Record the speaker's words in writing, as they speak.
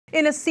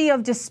In a sea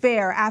of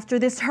despair after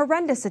this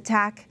horrendous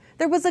attack,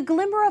 there was a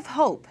glimmer of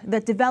hope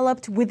that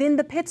developed within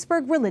the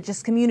Pittsburgh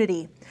religious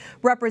community.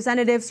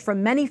 Representatives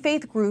from many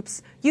faith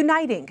groups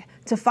uniting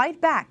to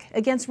fight back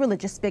against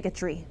religious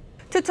bigotry.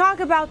 To talk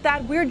about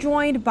that, we're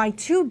joined by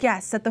two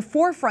guests at the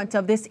forefront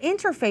of this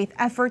interfaith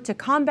effort to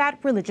combat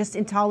religious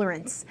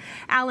intolerance.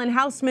 Alan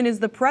Hausman is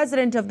the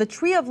president of the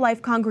Tree of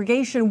Life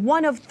congregation,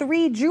 one of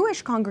 3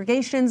 Jewish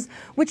congregations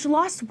which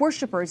lost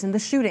worshipers in the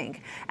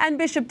shooting. And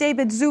Bishop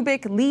David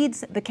Zubik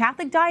leads the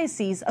Catholic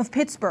Diocese of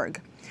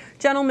Pittsburgh.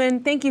 Gentlemen,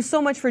 thank you so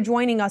much for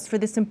joining us for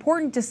this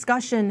important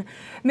discussion.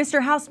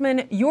 Mr.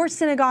 Hausman, your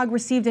synagogue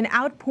received an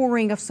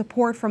outpouring of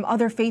support from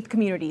other faith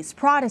communities,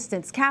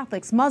 Protestants,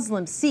 Catholics,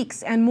 Muslims,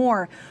 Sikhs, and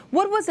more.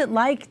 What was it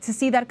like to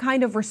see that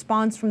kind of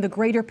response from the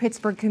greater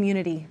Pittsburgh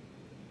community?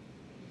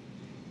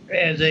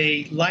 As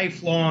a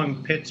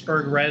lifelong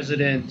Pittsburgh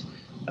resident,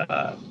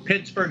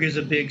 Pittsburgh is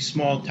a big,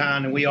 small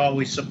town, and we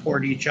always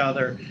support each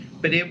other.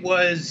 But it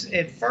was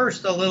at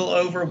first a little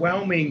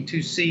overwhelming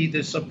to see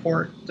the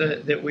support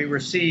that we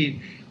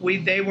received.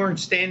 They weren't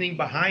standing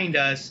behind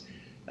us.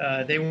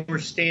 They were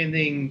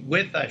standing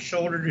with us,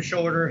 shoulder to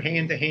shoulder,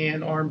 hand to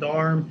hand, arm to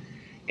arm.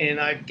 And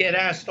I get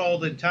asked all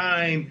the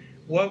time,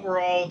 what were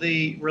all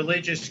the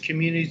religious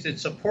communities that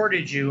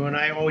supported you? And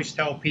I always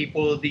tell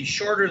people the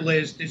shorter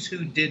list is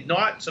who did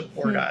not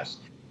support us,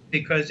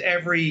 because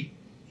every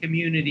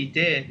community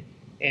did.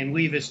 And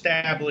we've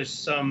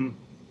established some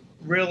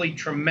really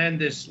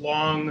tremendous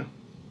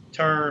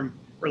long-term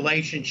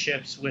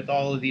relationships with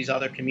all of these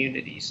other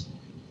communities.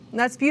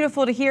 That's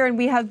beautiful to hear, and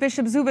we have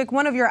Bishop Zubik,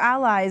 one of your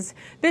allies.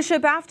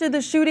 Bishop, after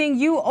the shooting,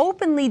 you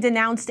openly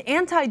denounced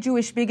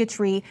anti-Jewish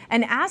bigotry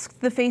and asked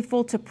the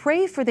faithful to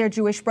pray for their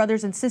Jewish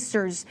brothers and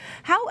sisters.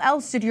 How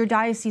else did your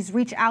diocese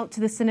reach out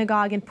to the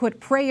synagogue and put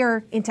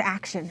prayer into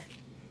action?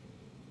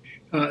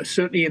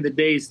 Certainly in the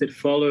days that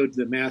followed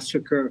the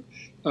massacre,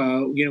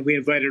 we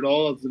invited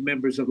all of the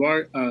members of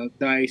our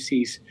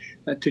diocese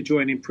to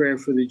join in prayer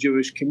for the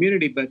Jewish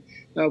community. But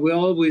we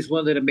always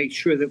wanted to make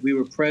sure that we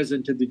were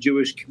present in the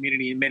Jewish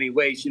community in many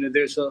ways.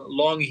 There's a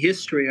long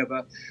history of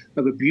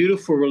a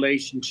beautiful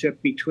relationship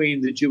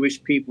between the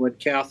Jewish people and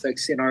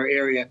Catholics in our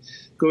area,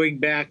 going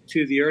back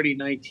to the early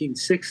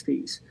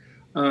 1960s.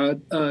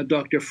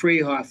 Dr.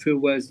 Freehoff, who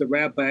was the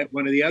rabbi at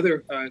one of the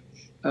other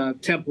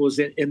temples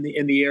in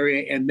the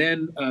area, and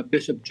then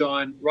Bishop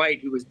John Wright,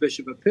 who was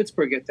Bishop of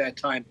Pittsburgh at that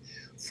time,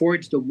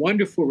 forged a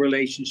wonderful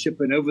relationship.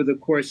 And over the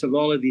course of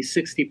all of these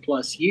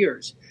 60-plus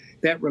years,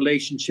 that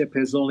relationship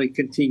has only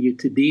continued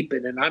to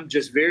deepen. And I'm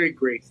just very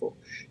grateful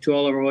to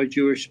all of our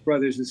Jewish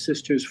brothers and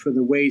sisters for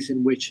the ways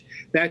in which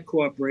that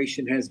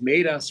cooperation has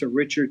made us a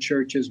richer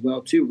church as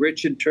well, too,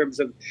 rich in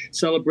terms of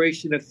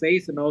celebration of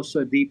faith and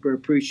also a deeper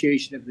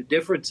appreciation of the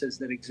differences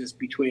that exist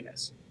between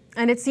us.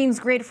 And it seems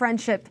great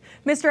friendship.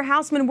 Mr.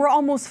 Hausman, we're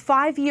almost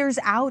 5 years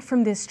out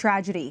from this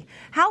tragedy.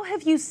 How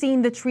have you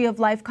seen the Tree of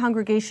Life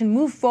congregation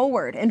move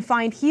forward and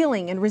find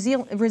healing and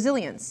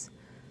resilience?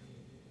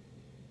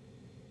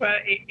 Well,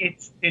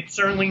 it's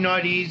certainly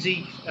not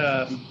easy.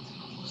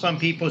 Some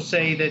people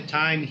say that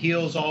time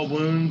heals all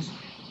wounds,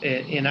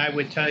 and I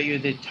would tell you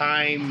that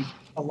time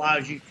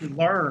allows you to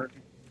learn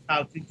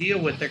how to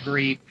deal with the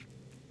grief.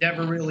 It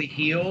never really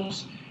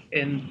heals,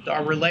 and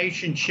our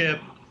relationship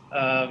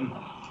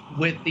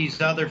with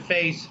these other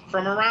faiths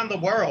from around the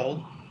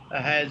world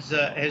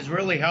has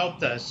really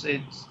helped us.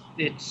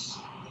 It's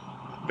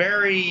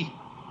very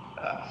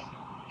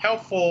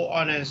helpful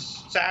on a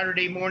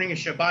Saturday morning, a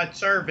Shabbat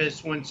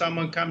service, when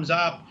someone comes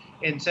up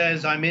and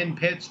says, I'm in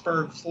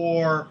Pittsburgh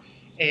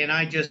and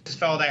I just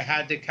felt I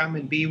had to come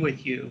and be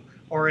with you.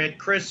 Or at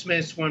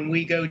Christmas when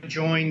we go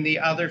join the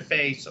other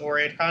faiths, or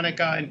at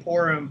Hanukkah and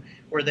Purim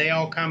where they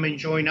all come and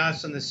join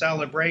us in the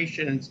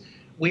celebrations.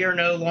 We are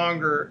no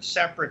longer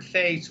separate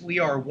faiths. We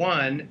are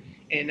one.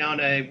 And on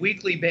a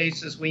weekly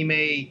basis, we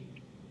may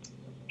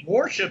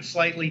worship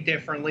slightly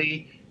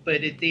differently,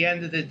 but at the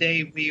end of the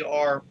day, we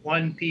are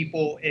one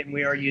people, and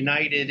we are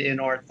united in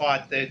our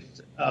thought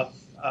of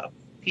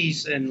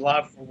peace and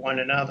love for one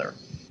another.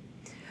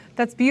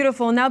 That's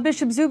beautiful. Now,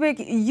 Bishop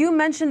Zubik, you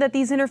mentioned that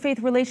these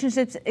interfaith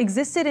relationships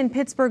existed in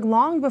Pittsburgh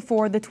long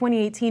before the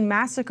 2018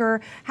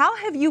 massacre. How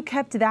have you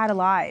kept that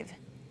alive?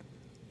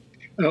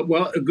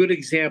 Well, a good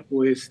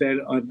example is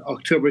that on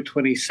October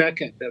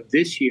 22nd of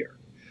this year,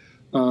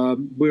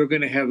 we're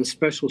going to have a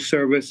special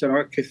service at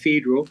our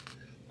cathedral,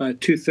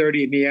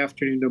 2:30 in the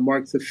afternoon, to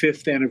mark the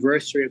 5th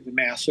anniversary of the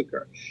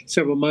massacre.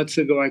 Several months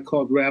ago, I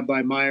called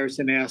Rabbi Myers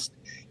and asked,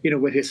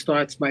 what his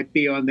thoughts might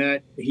be on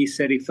that. He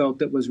said he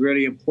felt it was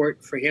really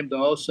important for him to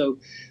also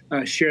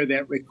share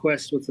that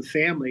request with the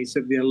families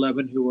of the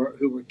 11 who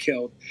were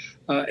killed,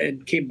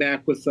 and came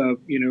back with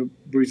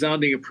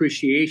resounding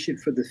appreciation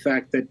for the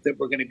fact that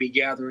we're going to be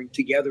gathering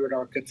together at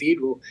our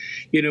cathedral,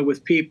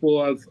 with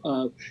people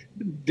of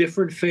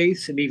different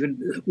faiths, and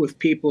even with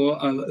people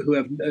who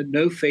have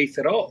no faith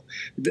at all.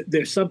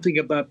 There's something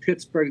about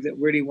Pittsburgh that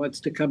really wants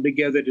to come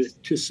together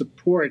to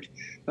support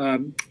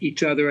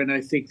each other, and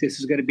I think this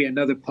is going to be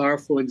another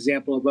powerful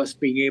example of us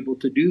being able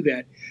to do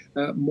that,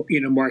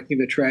 marking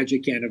the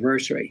tragic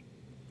anniversary.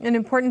 An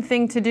important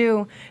thing to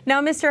do.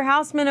 Now, Mr.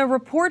 Hausman, a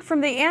report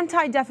from the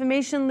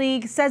Anti-Defamation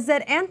League says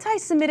that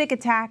anti-Semitic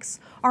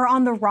attacks are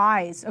on the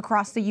rise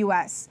across the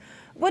U.S.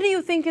 What do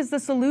you think is the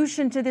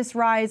solution to this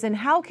rise, and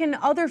how can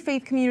other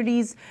faith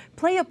communities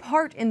play a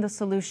part in the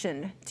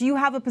solution? Do you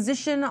have a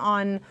position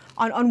on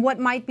what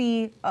might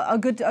be a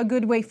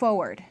good way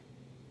forward?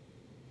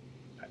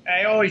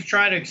 I always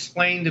try to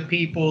explain to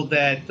people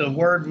that the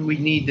word we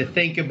need to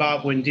think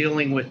about when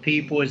dealing with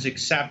people is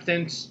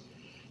acceptance.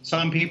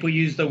 Some people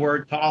use the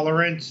word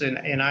tolerance,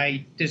 and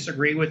I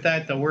disagree with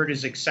that. The word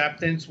is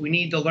acceptance. We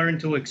need to learn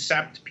to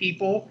accept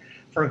people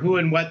for who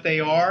and what they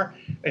are.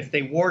 If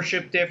they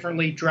worship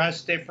differently,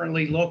 dress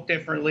differently, look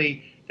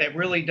differently, that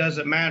really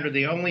doesn't matter.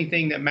 The only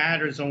thing that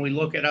matters when we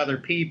look at other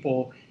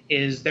people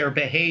is their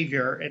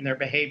behavior and their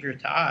behavior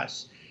to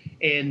us.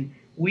 And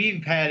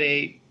we've had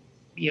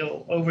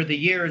over the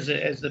years,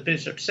 as the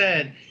bishop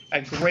said,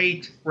 a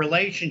great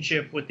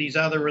relationship with these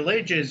other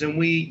religions, and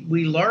we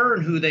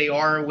learn who they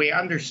are, we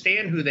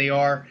understand who they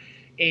are,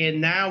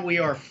 and now we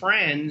are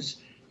friends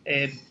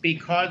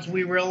because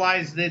we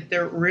realize that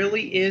there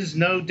really is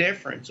no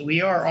difference.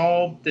 We are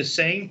all the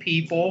same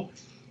people.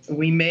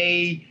 We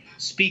may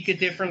speak a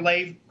different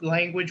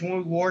language when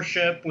we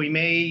worship. We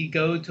may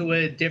go to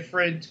a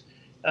different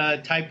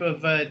type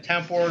of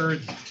temple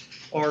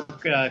or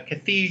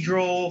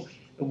cathedral.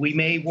 We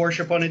may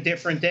worship on a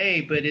different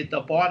day, but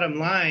the bottom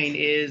line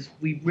is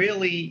we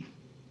really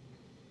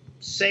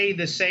say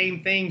the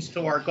same things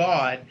to our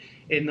God.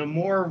 And the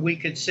more we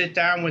could sit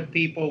down with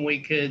people and we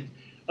could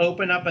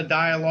open up a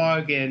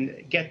dialogue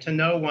and get to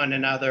know one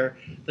another,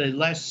 the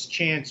less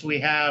chance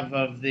we have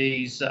of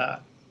these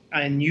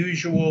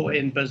unusual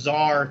and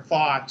bizarre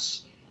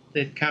thoughts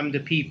that come to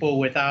people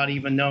without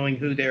even knowing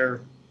who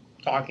they're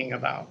talking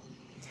about.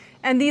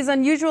 And these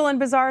unusual and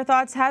bizarre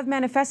thoughts have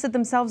manifested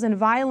themselves in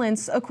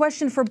violence. A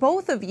question for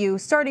both of you,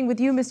 starting with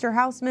you, Mr.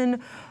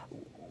 Hausman.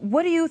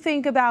 What do you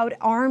think about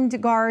armed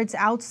guards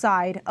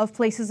outside of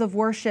places of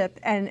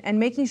worship and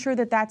making sure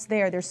that that's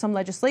there? There's some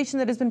legislation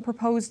that has been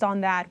proposed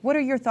on that. What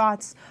are your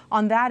thoughts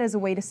on that as a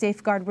way to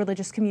safeguard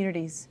religious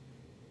communities?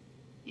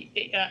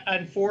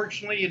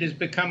 Unfortunately, it has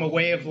become a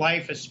way of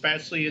life,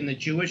 especially in the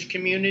Jewish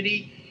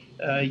community.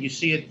 You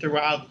see it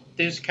throughout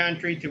this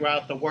country,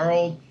 throughout the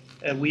world.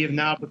 We have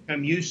now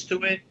become used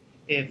to it.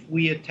 If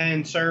we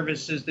attend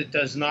services that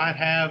does not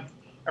have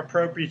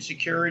appropriate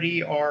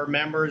security, our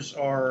members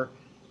are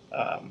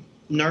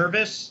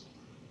nervous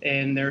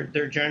and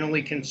they're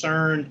generally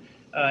concerned.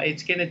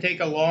 It's going to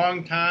take a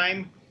long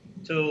time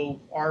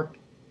till our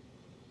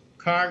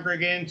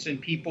congregants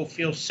and people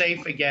feel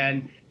safe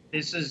again.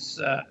 This is,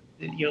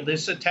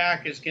 this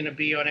attack is going to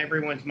be on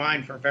everyone's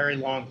mind for a very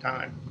long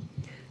time.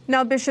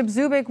 Now, Bishop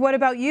Zubik, what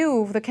about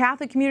you? The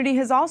Catholic community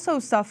has also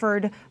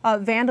suffered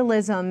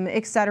vandalism,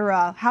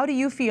 etc. How do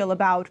you feel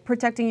about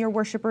protecting your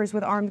worshipers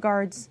with armed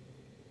guards?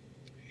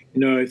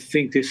 I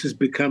think this has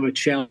become a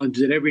challenge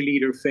that every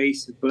leader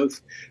faces,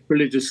 both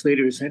religious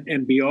leaders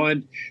and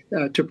beyond,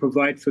 to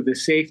provide for the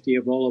safety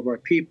of all of our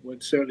people.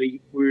 And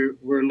certainly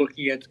we're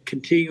looking at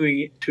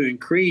continuing to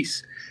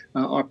increase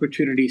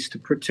opportunities to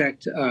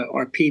protect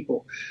our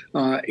people.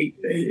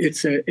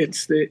 It's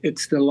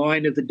the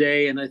line of the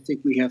day, and I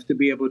think we have to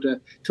be able to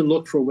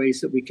look for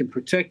ways that we can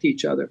protect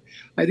each other.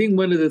 I think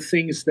one of the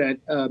things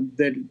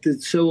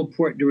that's so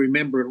important to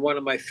remember, and one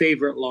of my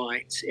favorite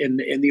lines in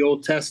the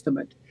Old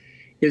Testament,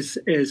 is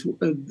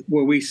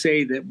where we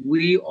say that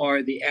we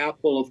are the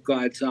apple of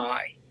God's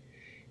eye.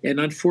 And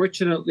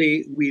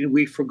unfortunately,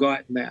 we've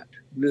forgotten that.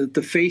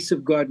 The face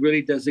of God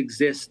really does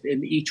exist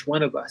in each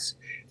one of us.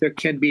 There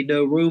can be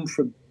no room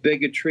for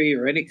bigotry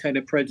or any kind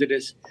of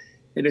prejudice.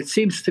 And it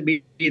seems to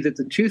me that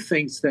the two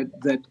things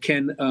that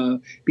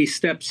can be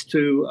steps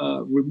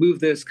to remove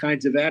those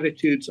kinds of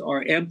attitudes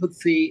are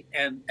empathy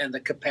and the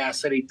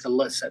capacity to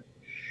listen.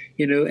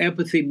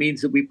 Empathy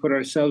means that we put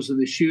ourselves in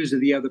the shoes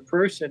of the other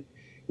person.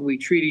 We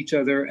treat each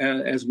other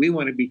as we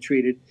want to be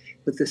treated.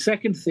 But the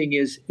second thing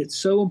is, it's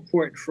so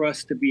important for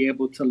us to be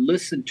able to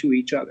listen to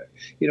each other.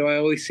 I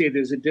always say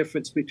there's a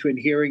difference between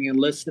hearing and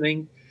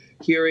listening.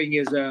 Hearing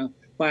is a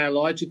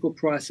biological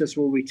process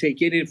where we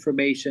take in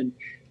information.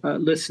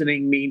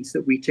 Listening means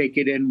that we take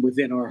it in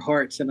within our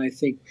hearts. And I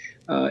think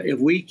if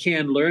we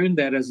can learn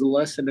that as a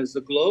lesson as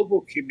a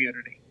global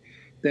community,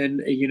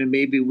 then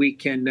maybe we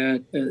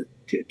can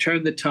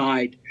turn the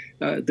tide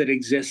that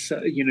exists,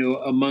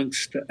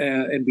 amongst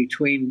and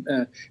between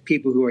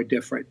people who are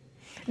different.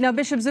 Now,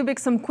 Bishop Zubik,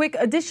 some quick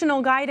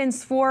additional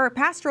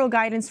pastoral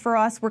guidance for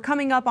us. We're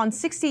coming up on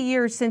 60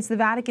 years since the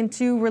Vatican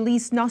II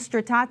released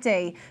Nostra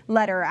Aetate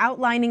letter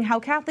outlining how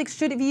Catholics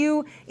should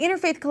view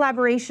interfaith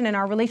collaboration and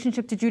our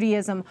relationship to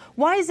Judaism.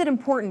 Why is it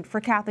important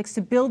for Catholics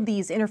to build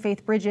these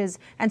interfaith bridges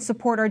and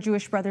support our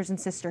Jewish brothers and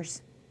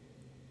sisters?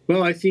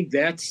 Well, I think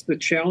that's the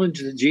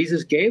challenge that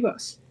Jesus gave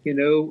us.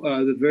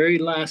 The very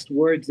last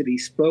words that he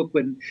spoke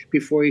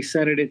before he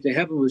sent it into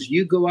heaven was,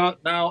 "You go out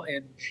now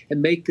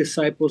and make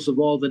disciples of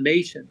all the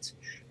nations."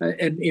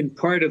 And in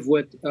part of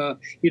what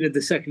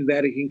the Second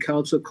Vatican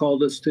Council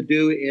called us to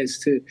do is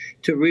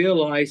to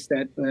realize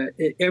that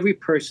every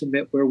person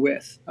that we're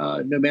with,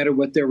 no matter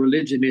what their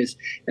religion is,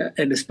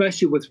 and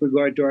especially with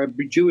regard to our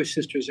Jewish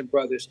sisters and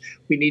brothers,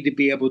 we need to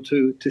be able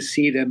to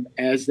see them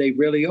as they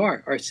really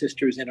are, our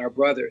sisters and our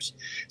brothers.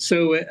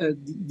 So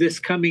this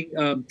coming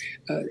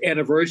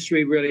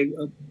anniversary really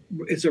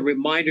is a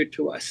reminder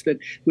to us that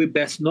we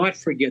best not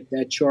forget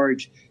that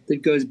charge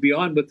that goes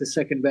beyond what the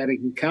Second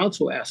Vatican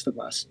Council asked of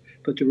us,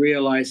 but to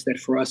realize that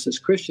for us as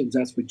Christians,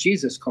 that's what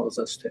Jesus calls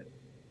us to.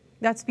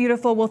 That's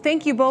beautiful. Well,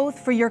 thank you both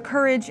for your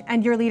courage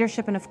and your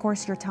leadership and, of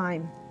course, your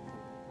time.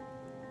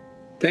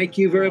 Thank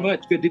you very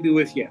much. Good to be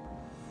with you.